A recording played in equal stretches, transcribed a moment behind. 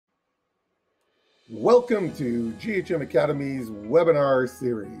Welcome to GHM Academy's webinar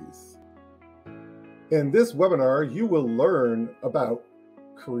series. In this webinar, you will learn about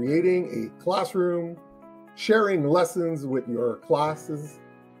creating a classroom, sharing lessons with your classes,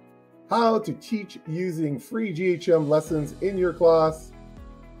 how to teach using free GHM lessons in your class,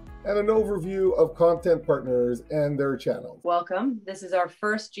 and an overview of content partners and their channels. Welcome. This is our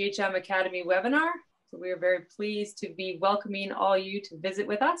first GHM Academy webinar. So we are very pleased to be welcoming all you to visit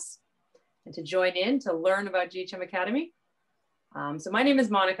with us and to join in to learn about GHM Academy. So my name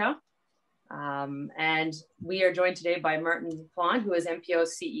is Monica, and we are joined today by Martin Plante, who is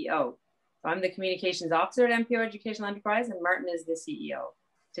MPO's CEO. So I'm the Communications Officer at MPO Educational Enterprise, and Martin is the CEO.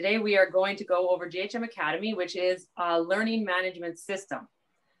 Today we are going to go over GHM Academy, which is a learning management system.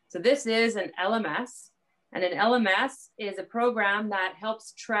 So this is an LMS, and an LMS is a program that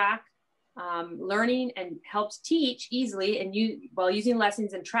helps track learning and helps teach easily and while using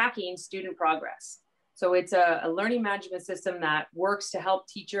lessons and tracking student progress. So it's a learning management system that works to help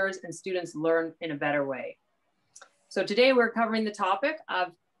teachers and students learn in a better way. So today we're covering the topic of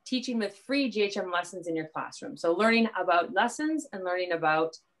teaching with free GHM lessons in your classroom. So learning about lessons and learning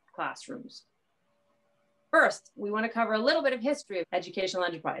about classrooms. First, we want to cover a little bit of history of educational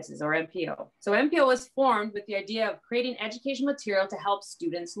enterprises, or MPO. So MPO was formed with the idea of creating educational material to help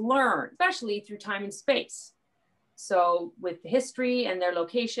students learn, especially through time and space. So with history and their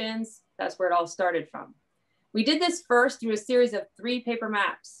locations, that's where it all started from. We did this first through a series of 3 paper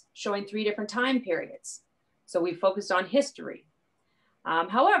maps showing 3 different time periods. So we focused on history.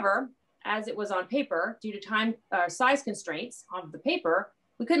 However, as it was on paper, due to time size constraints on the paper,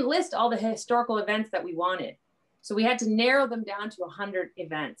 we couldn't list all the historical events that we wanted. So we had to narrow them down to 100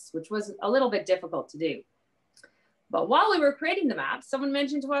 events, which was a little bit difficult to do. But while we were creating the map, someone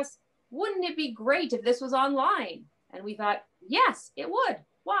mentioned to us, wouldn't it be great if this was online? And we thought, yes, it would.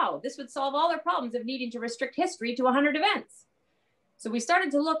 Wow, this would solve all our problems of needing to restrict history to 100 events. So we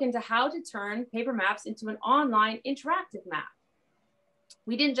started to look into how to turn paper maps into an online interactive map.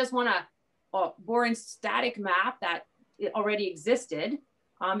 We didn't just want a boring static map that already existed,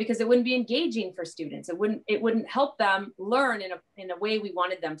 because it wouldn't be engaging for students. It wouldn't help them learn in a way we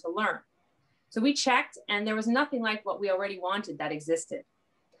wanted them to learn. So we checked, and there was nothing like what we already wanted that existed.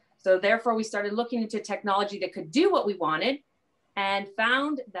 So therefore, we started looking into technology that could do what we wanted, and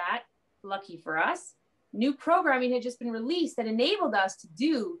found that, lucky for us, new programming had just been released that enabled us to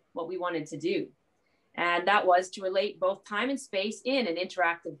do what we wanted to do. And that was to relate both time and space in an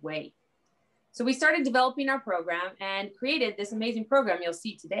interactive way. So we started developing our program and created this amazing program you'll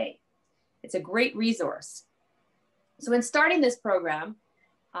see today. It's a great resource. So in starting this program,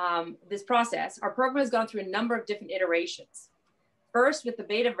 this process, our program has gone through a number of different iterations. First, with the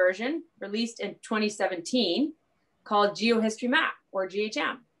beta version released in 2017 called GeoHistory Map, or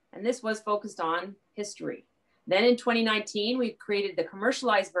GHM. And this was focused on history. Then in 2019, we created the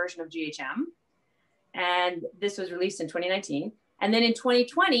commercialized version of GHM. And this was released in 2019. And then in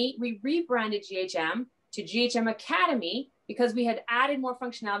 2020, we rebranded GHM to GHM Academy because we had added more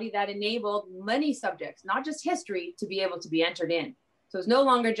functionality that enabled many subjects, not just history, to be able to be entered in. So it's no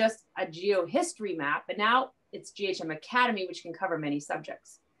longer just a GeoHistory map, but now it's GHM Academy, which can cover many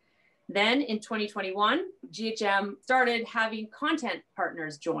subjects. Then in 2021, GHM started having content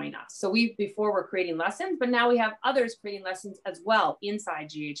partners join us. So before were creating lessons, but now we have others creating lessons as well inside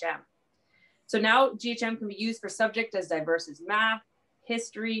GHM. So now GHM can be used for subjects as diverse as math,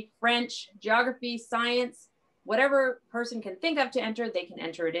 history, French, geography, science, whatever person can think of to enter, they can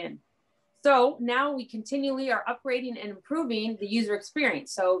enter it in. So now we continually are upgrading and improving the user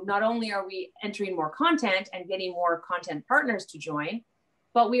experience. So not only are we entering more content and getting more content partners to join,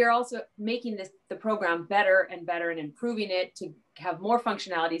 but we are also making the program better and better and improving it to have more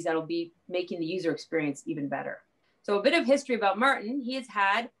functionalities that'll be making the user experience even better. So a bit of history about Martin. He has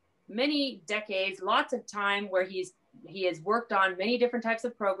had many decades, lots of time where he has worked on many different types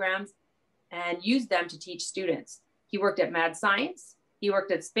of programs and used them to teach students. He worked at Mad Science, he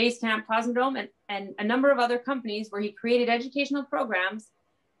worked at Space Camp, Cosmodome, and a number of other companies where he created educational programs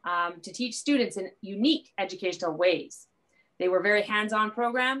to teach students in unique educational ways. They were very hands-on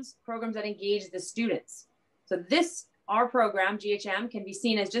programs that engaged the students. So our program, GHM, can be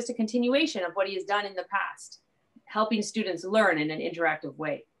seen as just a continuation of what he has done in the past, helping students learn in an interactive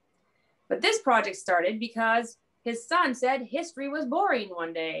way. But this project started because his son said history was boring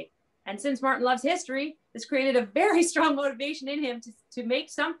one day. And since Martin loves history, this created a very strong motivation in him to make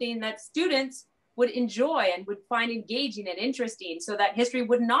something that students would enjoy and would find engaging and interesting so that history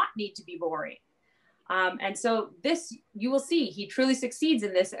would not need to be boring. And so this, you will see, he truly succeeds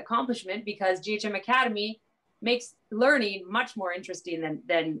in this accomplishment because GHM Academy makes learning much more interesting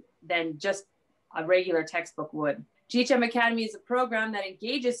than just a regular textbook would. GHM Academy is a program that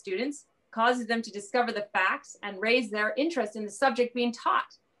engages students, causes them to discover the facts and raise their interest in the subject being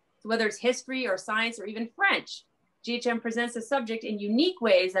taught. So whether it's history or science or even French, GHM presents the subject in unique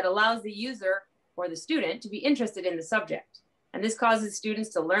ways that allows the user or the student to be interested in the subject. And this causes students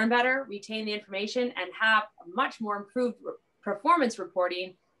to learn better, retain the information, and have a much more improved performance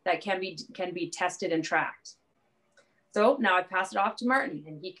reporting that can be tested and tracked. So now I pass it off to Martin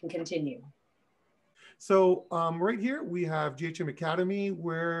and he can continue. So right here we have GHM Academy,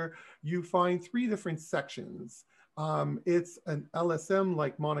 where you find 3 different sections. It's an LSM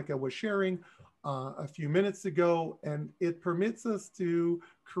like Monica was sharing a few minutes ago, and it permits us to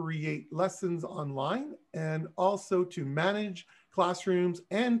create lessons online and also to manage classrooms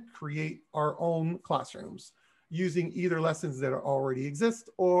and create our own classrooms using either lessons that already exist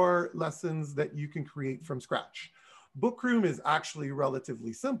or lessons that you can create from scratch. Bookroom is actually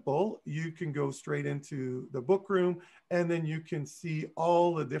relatively simple. You can go straight into the Bookroom and then you can see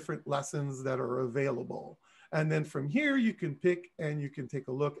all the different lessons that are available. And then from here, you can pick and you can take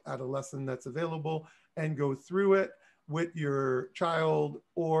a look at a lesson that's available and go through it with your child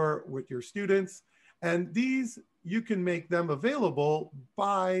or with your students. And these, you can make them available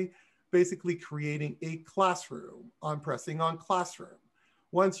by basically creating a classroom on pressing on Classroom.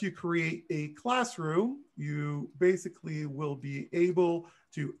 Once you create a classroom, you basically will be able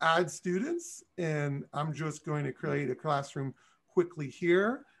to add students. And I'm just going to create a classroom quickly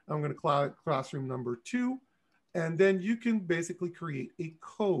here. I'm going to call classroom number 2. And then you can basically create a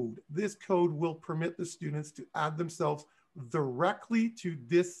code. This code will permit the students to add themselves directly to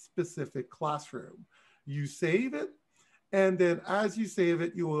this specific classroom. You save it, and then as you save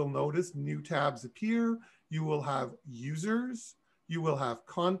it, you will notice new tabs appear. You will have users, you will have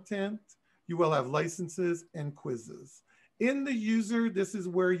content, you will have licenses and quizzes. In the user, this is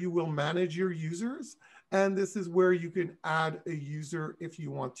where you will manage your users, and this is where you can add a user if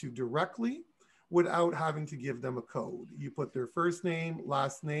you want to directly, without having to give them a code. You put their first name,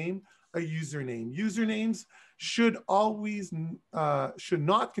 last name, a username. Usernames should always, should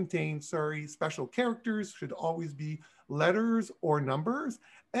not contain, special characters, should always be letters or numbers.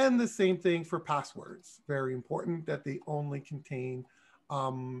 And the same thing for passwords. Very important that they only contain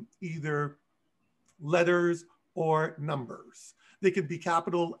either letters or numbers. They could be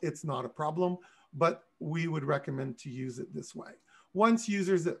capital, it's not a problem, but we would recommend to use it this way. Once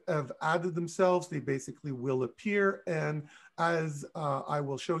users have added themselves, they basically will appear. And as I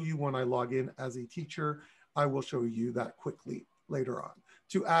will show you when I log in as a teacher, I will show you that quickly later on.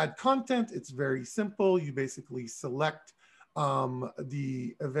 To add content, it's very simple. You basically select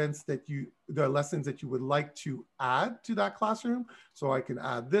the events that the lessons that you would like to add to that classroom. So I can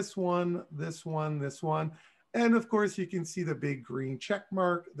add this one, this one, this one. And of course, you can see the big green check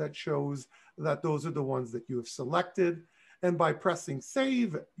mark that shows that those are the ones that you have selected. And by pressing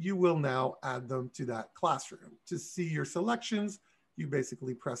save, you will now add them to that classroom. To see your selections, you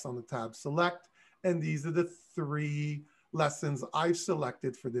basically press on the tab select. And these are the 3 lessons I've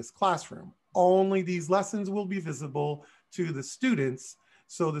selected for this classroom. Only these lessons will be visible to the students.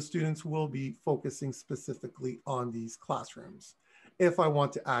 So the students will be focusing specifically on these classrooms. If I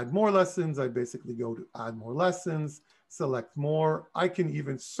want to add more lessons, I basically go to add more lessons, select more. I can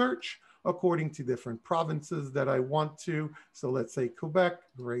even search according to different provinces that I want to. So let's say Quebec,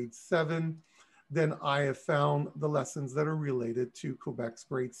 grade 7. Then I have found the lessons that are related to Quebec's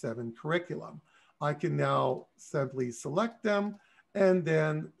grade 7 curriculum. I can now simply select them and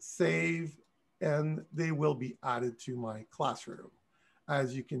then save, and they will be added to my classroom.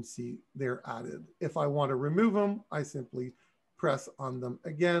 As you can see, they're added. If I want to remove them, I simply press on them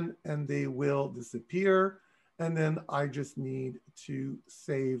again and they will disappear. And then I just need to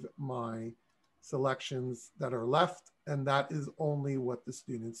save my selections that are left, and that is only what the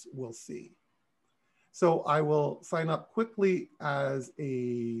students will see. So I will sign up quickly as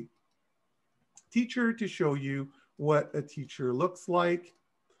a teacher to show you what a teacher looks like.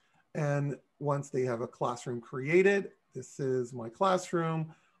 And once they have a classroom created, this is my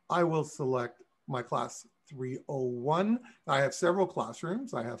classroom, I will select my class 301. I have several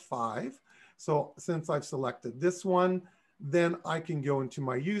classrooms, I have 5. So since I've selected this one, then I can go into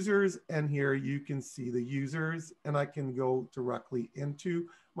my users, and here you can see the users, and I can go directly into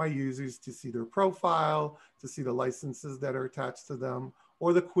my users to see their profile, to see the licenses that are attached to them,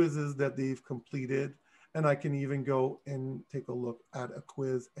 or the quizzes that they've completed. And I can even go and take a look at a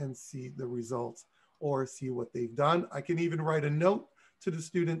quiz and see the results or see what they've done. I can even write a note to the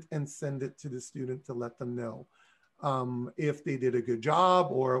student and send it to the student to let them know if they did a good job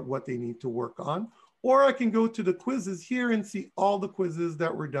or what they need to work on. Or I can go to the quizzes here and see all the quizzes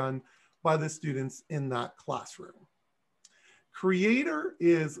that were done by the students in that classroom. Creator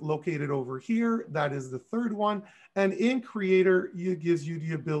is located over here. That is the third one. And in Creator, it gives you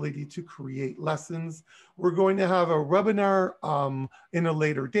the ability to create lessons. We're going to have a webinar in a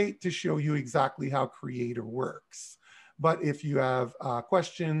later date to show you exactly how Creator works. But if you have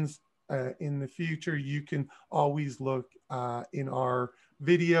questions in the future, you can always look in our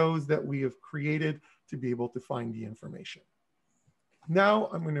videos that we have created to be able to find the information. Now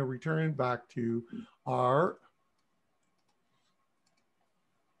I'm going to return back to our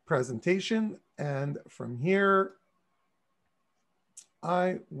presentation, and from here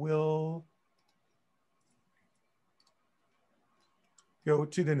I will go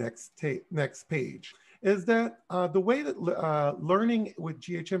to the next page. Is that the way that learning with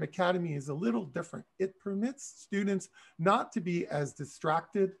GHM Academy is a little different. It permits students not to be as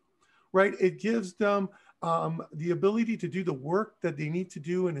distracted, right? It gives them the ability to do the work that they need to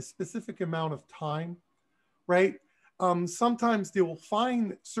do in a specific amount of time, right? Sometimes they will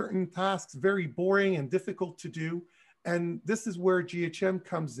find certain tasks very boring and difficult to do. And this is where GHM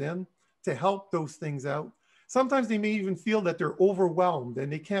comes in to help those things out. Sometimes they may even feel that they're overwhelmed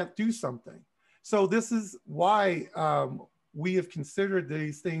and they can't do something. So this is why we have considered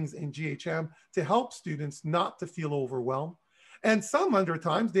these things in GHM to help students not to feel overwhelmed. And some other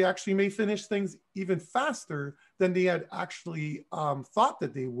times they actually may finish things even faster than they had actually thought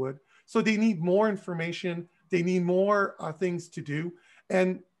that they would. So they need more information. They need more things to do.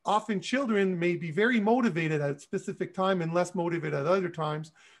 And often children may be very motivated at a specific time and less motivated at other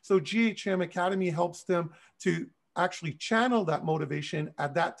times. So GHM Academy helps them to actually channel that motivation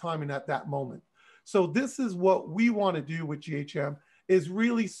at that time and at that moment. So this is what we want to do with GHM, is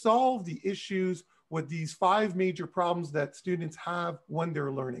really solve the issues with these 5 major problems that students have when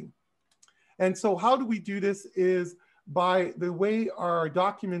they're learning. And so how do we do this is by the way our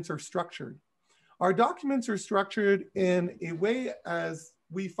documents are structured. Our documents are structured in a way as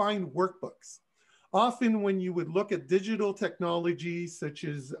we find workbooks. Often when you would look at digital technologies such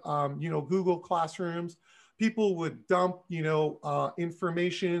as Google Classrooms, people would dump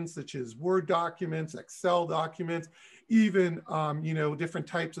information such as Word documents, Excel documents, even different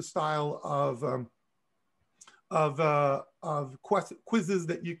types of style of quizzes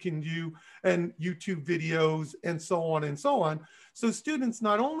that you can do and YouTube videos and so on and so on. So students,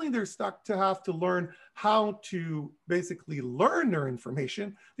 not only they're stuck to have to learn how to basically learn their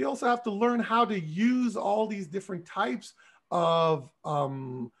information, they also have to learn how to use all these different types of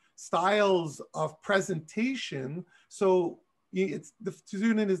styles of presentation. So the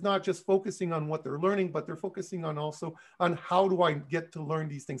student is not just focusing on what they're learning, but they're focusing on also on how do I get to learn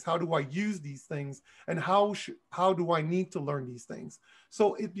these things? How do I use these things? And how do I need to learn these things?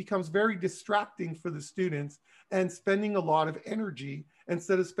 So it becomes very distracting for the students and spending a lot of energy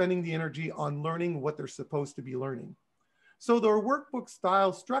instead of spending the energy on learning what they're supposed to be learning. So their workbook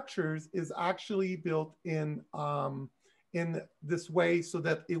style structures is actually built in this way so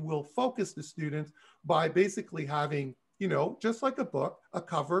that it will focus the students by basically having, just like a book, a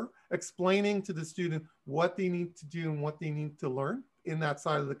cover explaining to the student what they need to do and what they need to learn in that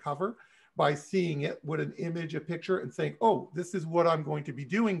side of the cover by seeing it with an image, a picture, and saying, oh, this is what I'm going to be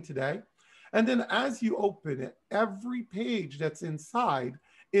doing today. And then as you open it, every page that's inside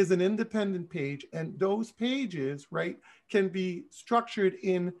is an independent page. And those pages, right, can be structured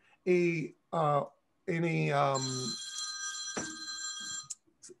in in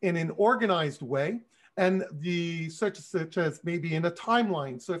an organized way, and such as maybe in a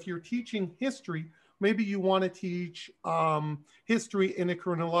timeline. So if you're teaching history, maybe you want to teach history in a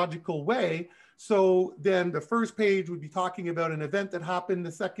chronological way. So then the first page would be talking about an event that happened.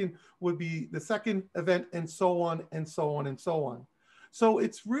 The second would be the second event, and so on and so on and so on. So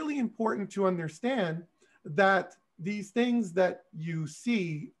it's really important to understand that these things that you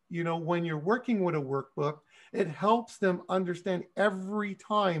see, when you're working with a workbook, it helps them understand every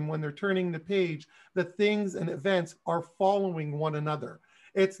time when they're turning the page that things and events are following one another.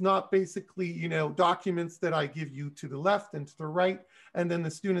 It's not basically, documents that I give you to the left and to the right, and then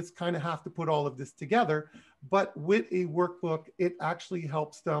the students kind of have to put all of this together. But with a workbook, it actually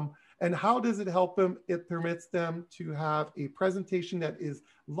helps them. And how does it help them? It permits them to have a presentation that is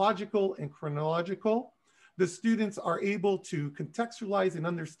logical and chronological. The students are able to contextualize and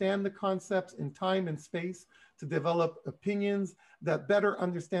understand the concepts in time and space to develop opinions that better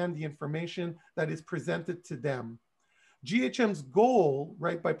understand the information that is presented to them. GHM's goal,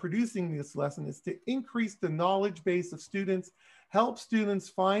 right, by producing this lesson is to increase the knowledge base of students, help students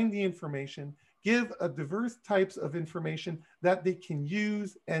find the information, give a diverse types of information that they can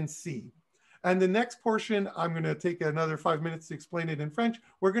use and see. And the next portion, I'm going to take another 5 minutes to explain it in French.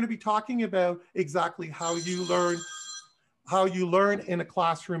 We're going to be talking about exactly how you learn in a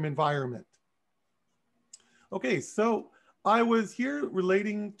classroom environment. Okay, so I was here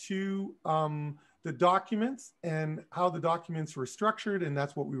relating to the documents and how the documents were structured, and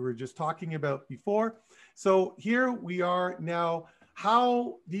that's what we were just talking about before. So here we are now,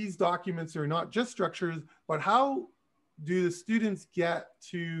 how these documents are not just structures, but how do the students get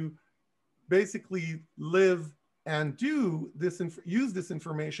to basically live and do this, use this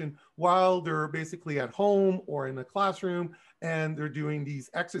information while they're basically at home or in a classroom and they're doing these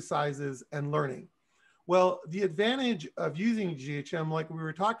exercises and learning. Well, the advantage of using GHM, like we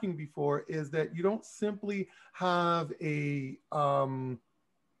were talking before, is that you don't simply have a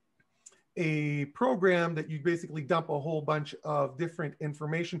program that you basically dump a whole bunch of different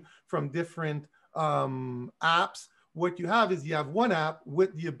information from different apps. What you have is you have one app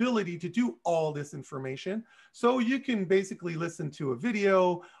with the ability to do all this information. So you can basically listen to a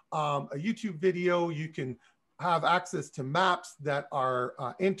video, a YouTube video. You can have access to maps that are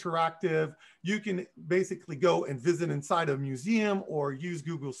interactive. You can basically go and visit inside a museum or use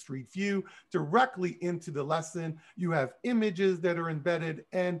Google Street View directly into the lesson. You have images that are embedded.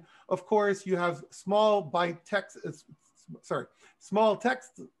 And of course, you have small text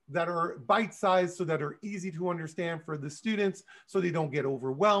that are bite-sized so that are easy to understand for the students so they don't get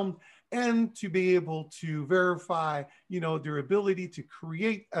overwhelmed, and to be able to verify, their ability to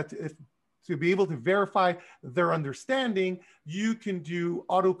create, to be able to verify their understanding. You can do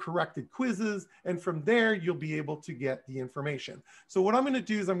auto-corrected quizzes, and from there, you'll be able to get the information. So what I'm gonna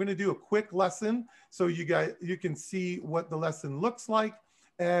do is I'm gonna do a quick lesson so you can see what the lesson looks like.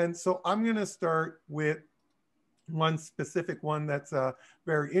 And so I'm gonna start with one specific one that's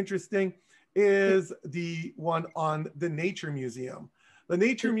very interesting, is the one on the Nature Museum. The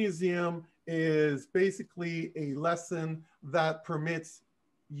Nature Museum is basically a lesson that permits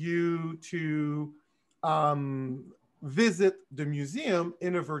you to visit the museum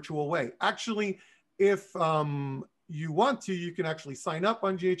in a virtual way. Actually, if you want to, you can actually sign up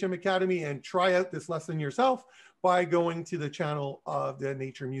on GHM Academy and try out this lesson yourself by going to the channel of the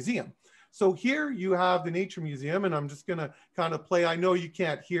Nature Museum. So here you have the Nature Museum, and I'm just gonna kind of play. I know you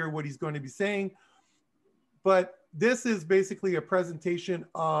can't hear what he's going to be saying, but this is basically a presentation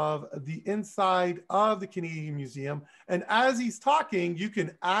of the inside of the Canadian Museum. And as he's talking, you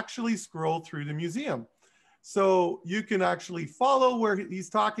can actually scroll through the museum. So you can actually follow where he's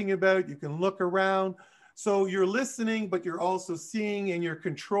talking about, you can look around. So you're listening, but you're also seeing and you're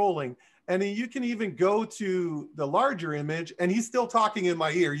controlling. And then you can even go to the larger image, and he's still talking in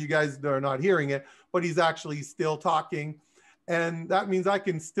my ear. You guys are not hearing it, but he's actually still talking. And that means I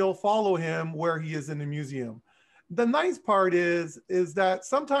can still follow him where he is in the museum. The nice part is that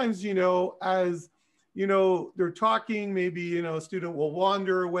sometimes, as they're talking, maybe, a student will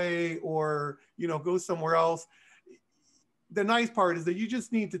wander away or, go somewhere else. The nice part is that you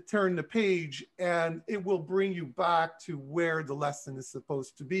just need to turn the page and it will bring you back to where the lesson is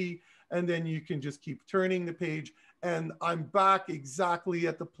supposed to be. And then you can just keep turning the page. And I'm back exactly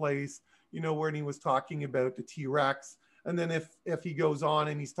at the place, where he was talking about the T-Rex. And then if he goes on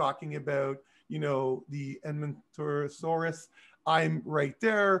and he's talking about, the Edmontosaurus, I'm right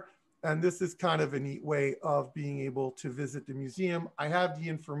there. And this is kind of a neat way of being able to visit the museum. I have the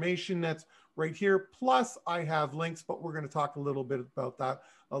information that's right here, plus I have links, but we're going to talk a little bit about that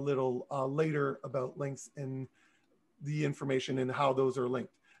a little later, about links and the information and how those are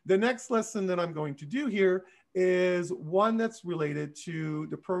linked. The next lesson that I'm going to do here is one that's related to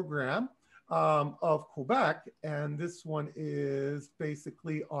the program of Quebec, and this one is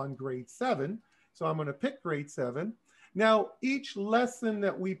basically on grade 7. So I'm going to pick grade 7. Now, each lesson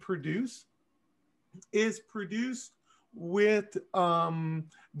that we produce is produced with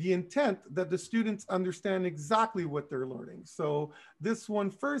the intent that the students understand exactly what they're learning. So this one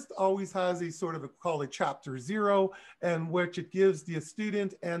first always has a sort of call it chapter 0, in which it gives the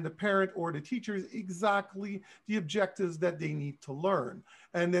student and the parent or the teachers exactly the objectives that they need to learn.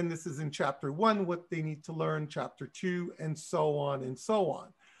 And then this is in chapter 1, what they need to learn, chapter 2, and so on and so on.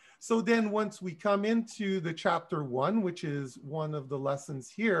 So then once we come into the chapter 1, which is one of the lessons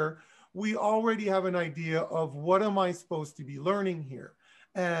here, we already have an idea of what am I supposed to be learning here.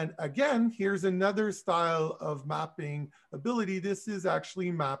 And again, here's another style of mapping ability. This is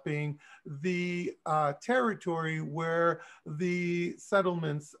actually mapping the territory where the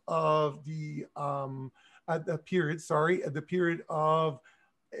settlements of the period of,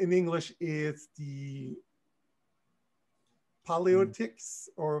 in English, it's the Paleolithics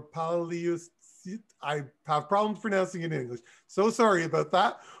or Paleozoics. I have problems pronouncing it in English. So sorry about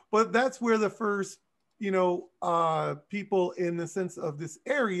that. But that's where the first, people in the sense of this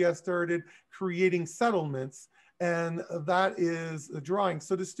area started creating settlements. And that is the drawing.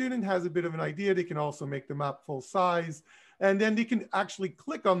 So the student has a bit of an idea. They can also make the map full size. And then they can actually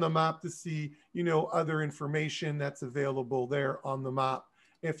click on the map to see, other information that's available there on the map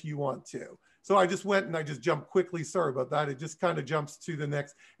if you want to. So I just went and I just jumped quickly. Sorry about that. It just kind of jumps to the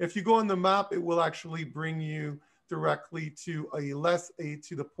next. If you go on the map, it will actually bring you directly to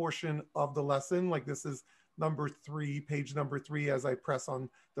to the portion of the lesson. Like this is number 3, page number 3, as I press on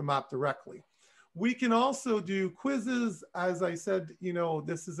the map directly. We can also do quizzes. As I said,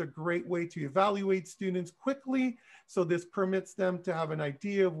 this is a great way to evaluate students quickly. So this permits them to have an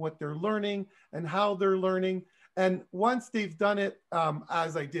idea of what they're learning and how they're learning. And once they've done it,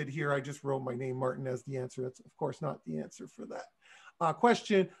 as I did here, I just wrote my name, Martin, as the answer. That's of course not the answer for that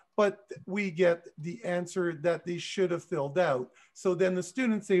question, but we get the answer that they should have filled out. So then the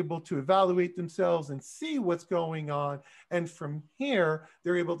student's able to evaluate themselves and see what's going on. And from here,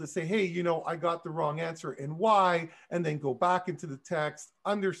 they're able to say, hey, I got the wrong answer and why, and then go back into the text,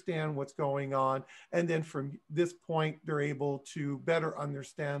 understand what's going on. And then from this point, they're able to better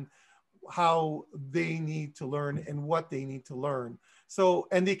understand how they need to learn and what they need to learn. So,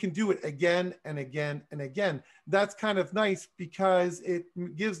 and they can do it again and again and again. That's kind of nice because it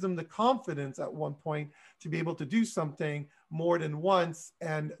gives them the confidence at one point to be able to do something more than once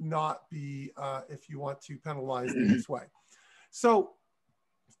and not be, if you want to, penalize in this way. So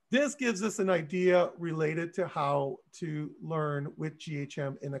this gives us an idea related to how to learn with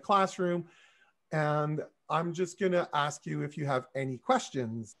GHM in a classroom. And I'm just going to ask you if you have any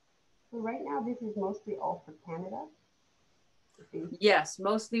questions. So right now, this is mostly all for Canada? Yes,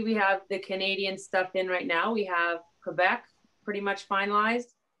 mostly we have the Canadian stuff in right now. We have Quebec pretty much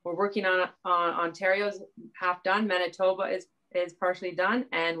finalized. We're working on Ontario's half done. Manitoba is partially done.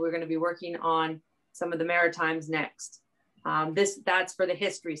 And we're going to be working on some of the Maritimes next. That's for the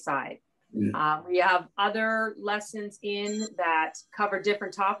history side. We have other lessons in that cover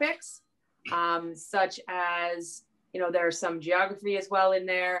different topics, such as, there's some geography as well in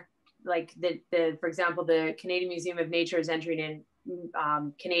there. Like for example, the Canadian Museum of Nature is entering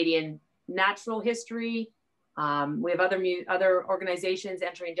in Canadian natural history. We have other organizations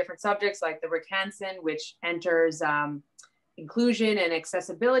entering different subjects like the Rick Hansen, which enters inclusion and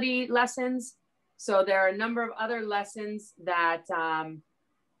accessibility lessons. So there are a number of other lessons that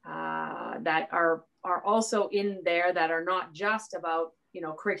that are also in there that are not just about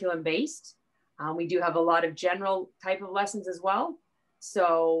curriculum based. We do have a lot of general type of lessons as well.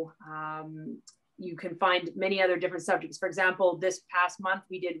 So you can find many other different subjects. For example, this past month,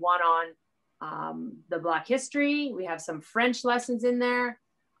 we did one on the Black history. We have some French lessons in there.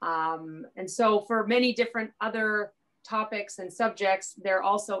 And so for many different other topics and subjects, they're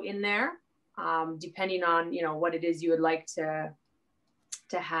also in there, depending on, what it is you would like to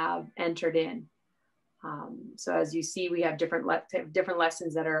have entered in. So as you see, we have different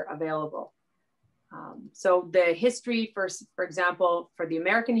lessons that are available. So the history, for example, for the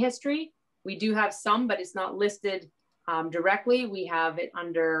American history, we do have some, but it's not listed directly. We have it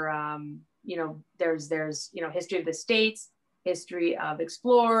under, there's history of the states, history of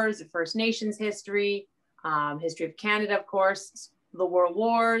explorers, the First Nations history, history of Canada, of course, the World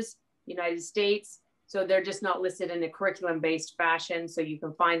Wars, United States. So they're just not listed in a curriculum-based fashion. So you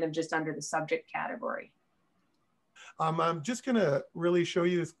can find them just under the subject category. I'm just going to really show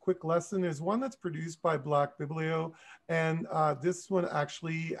you this quick lesson. There's one that's produced by Black Biblio, and this one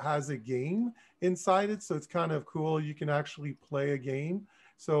actually has a game inside it. So it's kind of cool. You can actually play a game.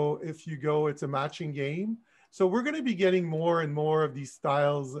 So if you go, it's a matching game. So we're going to be getting more and more of these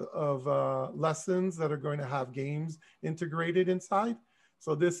styles of lessons that are going to have games integrated inside.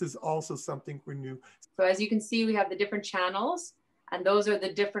 So this is also something we're new. So as you can see, we have the different channels, and those are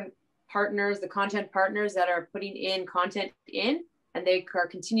the different partners, the content partners that are putting in content in, and they are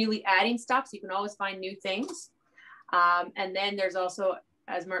continually adding stuff. So you can always find new things. And then there's also,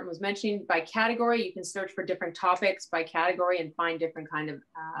 as Martin was mentioning, by category, you can search for different topics by category and find different kind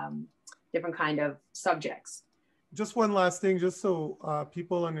of subjects. Just one last thing, just so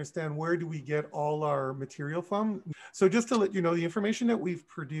people understand, where do we get all our material from? So just to let you know, the information that we've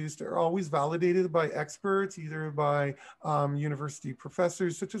produced are always validated by experts, either by university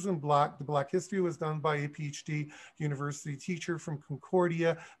professors, such as in the Black history was done by a PhD university teacher from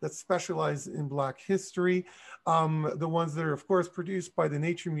Concordia that specialized in Black history. The ones that are, of course, produced by the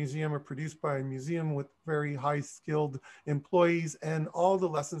Nature Museum are produced by a museum with very high skilled employees, and all the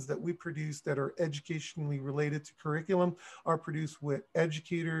lessons that we produce that are educationally related to curriculum are produced with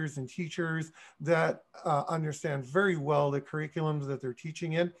educators and teachers that understand very well the curriculums that they're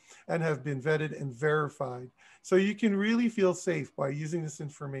teaching in and have been vetted and verified. So you can really feel safe by using this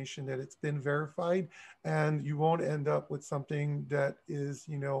information that it's been verified, and you won't end up with something that is,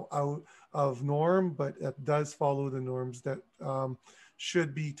 you know, out of norm, but it does follow the norms that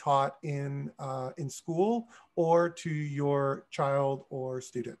should be taught in school or to your child or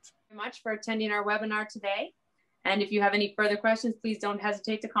student. Thank you very much for attending our webinar today. And if you have any further questions, please don't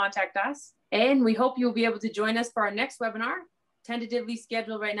hesitate to contact us. And we hope you'll be able to join us for our next webinar, tentatively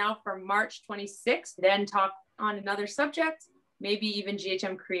scheduled right now for March 26th, then talk on another subject, maybe even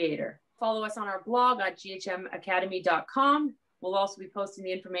GHM Creator. Follow us on our blog at GHMacademy.com. We'll also be posting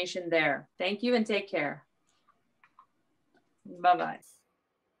the information there. Thank you and take care. Bye-bye.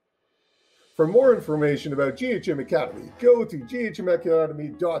 For more information about GHM Academy, go to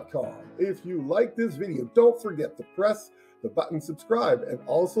GHMacademy.com. If you like this video, don't forget to press the button subscribe and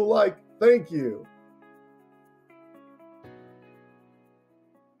also like. Thank you.